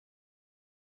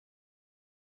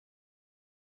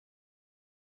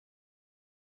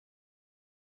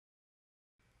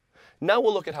Now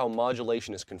we'll look at how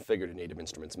modulation is configured in Native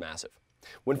Instruments Massive.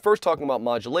 When first talking about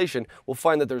modulation, we'll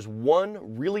find that there's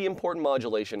one really important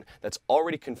modulation that's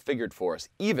already configured for us,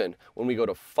 even when we go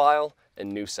to File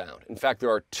and New Sound. In fact,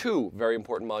 there are two very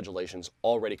important modulations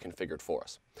already configured for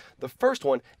us. The first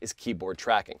one is keyboard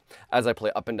tracking. As I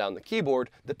play up and down the keyboard,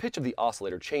 the pitch of the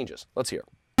oscillator changes. Let's hear.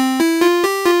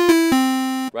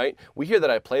 Right? We hear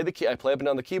that I play up and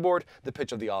down the keyboard, the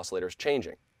pitch of the oscillator is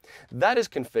changing. That is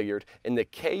configured in the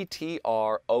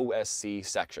KTR-OSC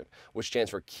section, which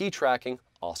stands for Key Tracking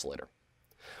Oscillator.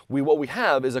 What we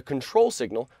have is a control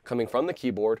signal coming from the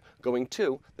keyboard going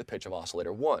to the pitch of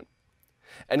oscillator 1.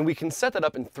 And we can set that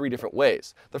up in three different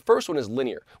ways. The first one is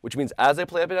linear, which means as I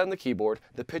play up and down the keyboard,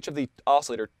 the pitch of the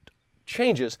oscillator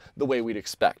changes the way we'd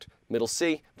expect. Middle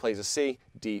C plays a C,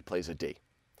 D plays a D.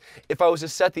 If I was to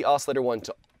set the oscillator 1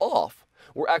 to off,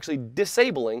 we're actually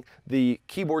disabling the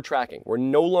keyboard tracking. We're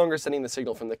no longer sending the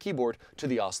signal from the keyboard to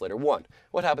the oscillator 1.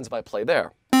 What happens if I play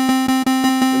there?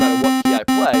 No matter what key I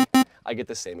play, I get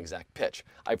the same exact pitch.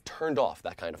 I've turned off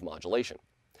that kind of modulation.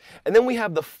 And then we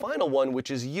have the final one, which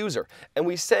is user. And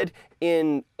we said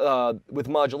with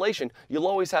modulation, you'll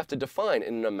always have to define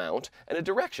an amount and a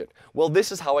direction. Well,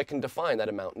 this is how I can define that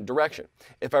amount and direction.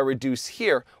 If I reduce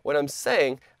here, what I'm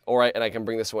saying, and I can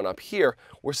bring this one up here,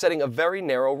 we're setting a very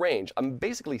narrow range. I'm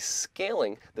basically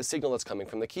scaling the signal that's coming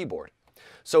from the keyboard.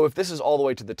 So if this is all the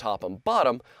way to the top and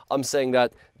bottom, I'm saying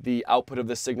that the output of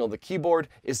the signal, the keyboard,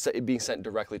 is being sent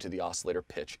directly to the oscillator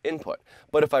pitch input.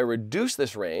 But if I reduce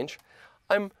this range,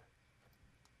 I'm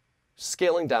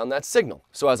scaling down that signal.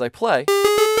 So as I play,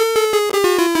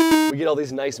 we get all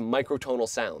these nice microtonal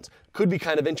sounds. Could be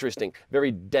kind of interesting,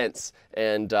 very dense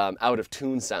and out of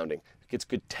tune sounding. It gets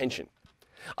good tension.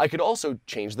 I could also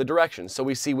change the direction. So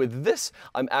we see with this,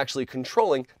 I'm actually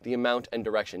controlling the amount and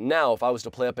direction. Now, if I was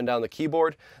to play up and down the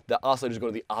keyboard, the oscillators go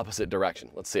to the opposite direction.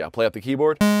 Let's see, I'll play up the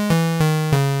keyboard.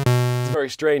 It's very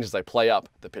strange. As I play up,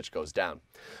 the pitch goes down.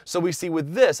 So we see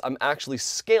with this, I'm actually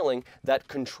scaling that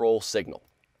control signal.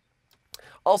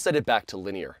 I'll set it back to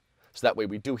linear, so that way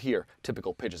we do hear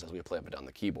typical pitches as we play up and down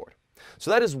the keyboard.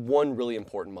 So that is one really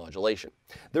important modulation.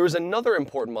 There is another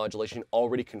important modulation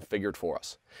already configured for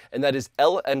us, and that is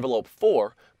envelope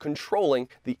 4 controlling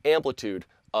the amplitude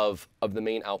of the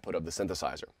main output of the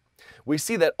synthesizer. We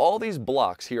see that all these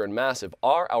blocks here in Massive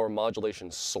are our modulation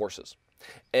sources,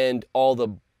 and all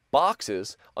the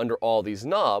boxes under all these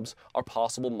knobs are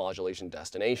possible modulation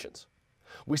destinations.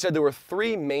 We said there were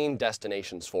three main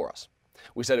destinations for us.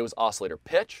 We said it was oscillator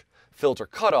pitch, filter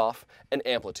cutoff, and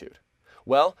amplitude.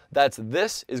 Well,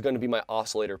 this is going to be my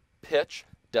oscillator pitch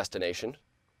destination.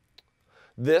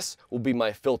 This will be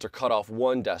my filter cutoff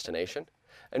 1 destination.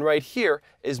 And right here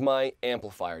is my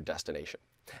amplifier destination.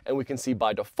 And we can see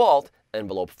by default,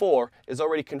 envelope 4 is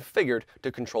already configured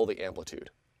to control the amplitude.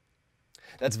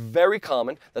 That's very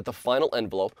common that the final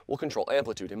envelope will control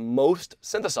amplitude. In most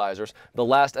synthesizers, the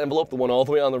last envelope, the one all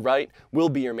the way on the right, will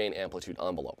be your main amplitude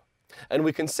envelope. And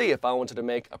we can see if I wanted to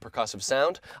make a percussive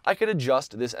sound, I could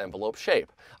adjust this envelope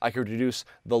shape. I could reduce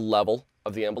the level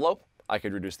of the envelope, I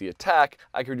could reduce the attack,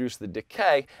 I could reduce the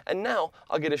decay, and now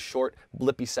I'll get a short,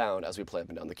 blippy sound as we play up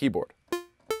and down the keyboard.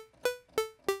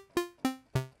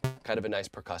 Kind of a nice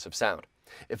percussive sound.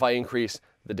 If I increase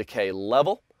the decay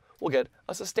level, we'll get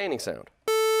a sustaining sound.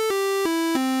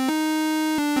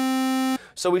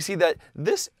 So we see that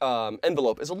this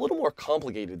envelope is a little more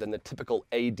complicated than the typical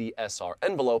ADSR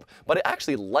envelope, but I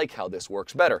actually like how this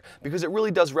works better because it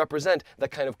really does represent that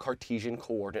kind of Cartesian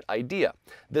coordinate idea.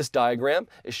 This diagram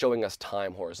is showing us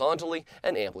time horizontally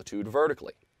and amplitude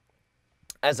vertically.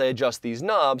 As I adjust these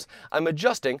knobs, I'm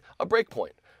adjusting a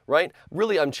breakpoint, right?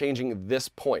 Really, I'm changing this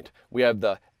point. We have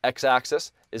the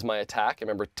x-axis is my attack.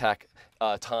 Remember,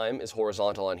 time is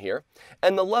horizontal on here.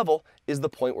 And the level is the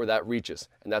point where that reaches.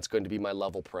 And that's going to be my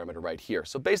level parameter right here.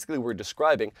 So basically, we're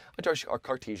describing a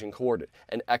Cartesian coordinate,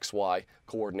 an xy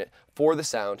coordinate for the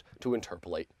sound to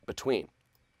interpolate between.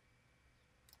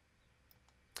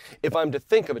 If I'm to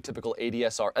think of a typical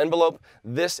ADSR envelope,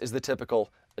 this is the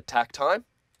typical attack time.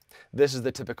 This is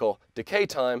the typical decay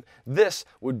time. This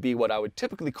would be what I would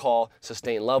typically call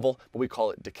sustain level, but we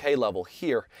call it decay level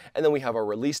here. And then we have our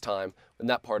release time, and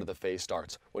that part of the phase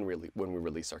starts when we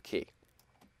release our key.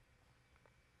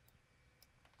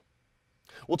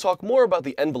 We'll talk more about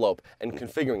the envelope and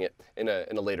configuring it in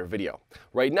a later video.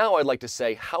 Right now, I'd like to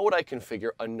say, how would I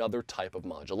configure another type of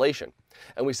modulation?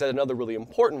 And we said another really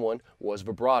important one was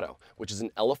vibrato, which is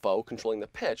an LFO controlling the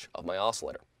pitch of my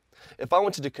oscillator. If I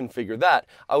wanted to configure that,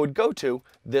 I would go to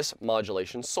this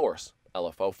modulation source,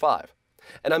 LFO 5.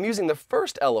 And I'm using the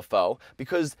first LFO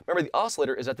because, remember, the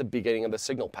oscillator is at the beginning of the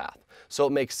signal path. So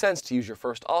it makes sense to use your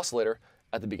first oscillator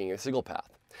at the beginning of the signal path.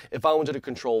 If I wanted to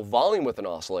control volume with an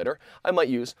oscillator, I might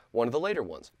use one of the later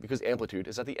ones, because amplitude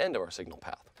is at the end of our signal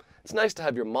path. It's nice to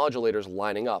have your modulators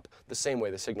lining up the same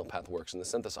way the signal path works in the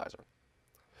synthesizer.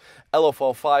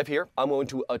 LFO5 here, I'm going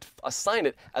to assign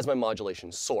it as my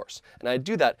modulation source, and I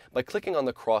do that by clicking on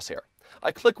the crosshair.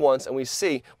 I click once and we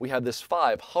see we have this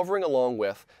 5 hovering along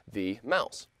with the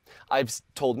mouse. I've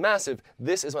told Massive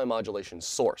this is my modulation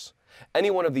source.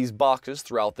 Any one of these boxes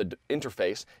throughout the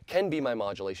interface can be my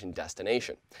modulation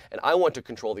destination. And I want to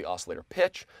control the oscillator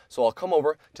pitch, so I'll come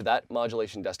over to that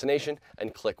modulation destination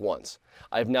and click once.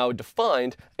 I've now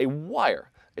defined a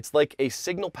wire. It's like a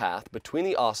signal path between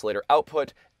the oscillator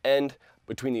output and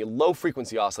between the low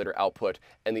frequency oscillator output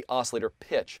and the oscillator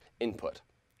pitch input.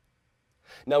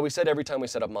 Now, we said every time we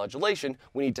set up modulation,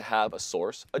 we need to have a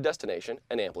source, a destination,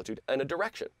 an amplitude, and a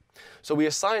direction. So we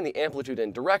assign the amplitude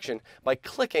and direction by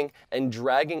clicking and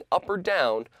dragging up or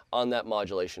down on that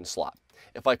modulation slot.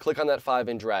 If I click on that 5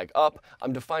 and drag up,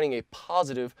 I'm defining a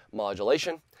positive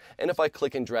modulation. And if I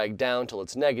click and drag down till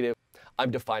it's negative,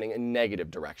 I'm defining a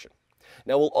negative direction.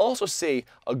 Now, we'll also see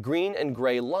a green and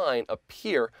gray line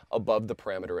appear above the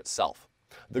parameter itself.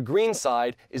 The green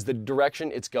side is the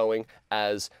direction it's going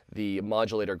as the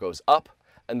modulator goes up,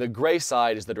 and the gray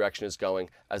side is the direction it's going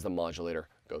as the modulator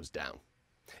goes down.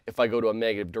 If I go to a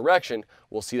negative direction,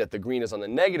 we'll see that the green is on the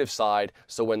negative side,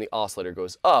 so when the oscillator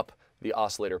goes up, the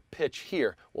oscillator pitch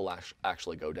here will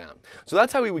actually go down. So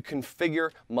that's how we would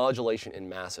configure modulation in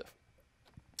Massive.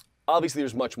 Obviously,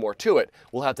 there's much more to it.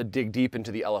 We'll have to dig deep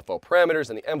into the LFO parameters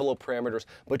and the envelope parameters,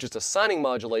 but just assigning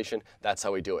modulation, that's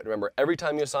how we do it. Remember, every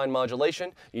time you assign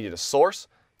modulation, you need a source,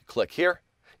 you click here,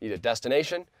 you need a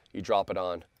destination, you drop it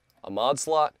on a mod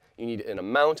slot, you need an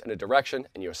amount and a direction,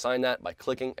 and you assign that by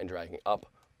clicking and dragging up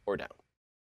or down.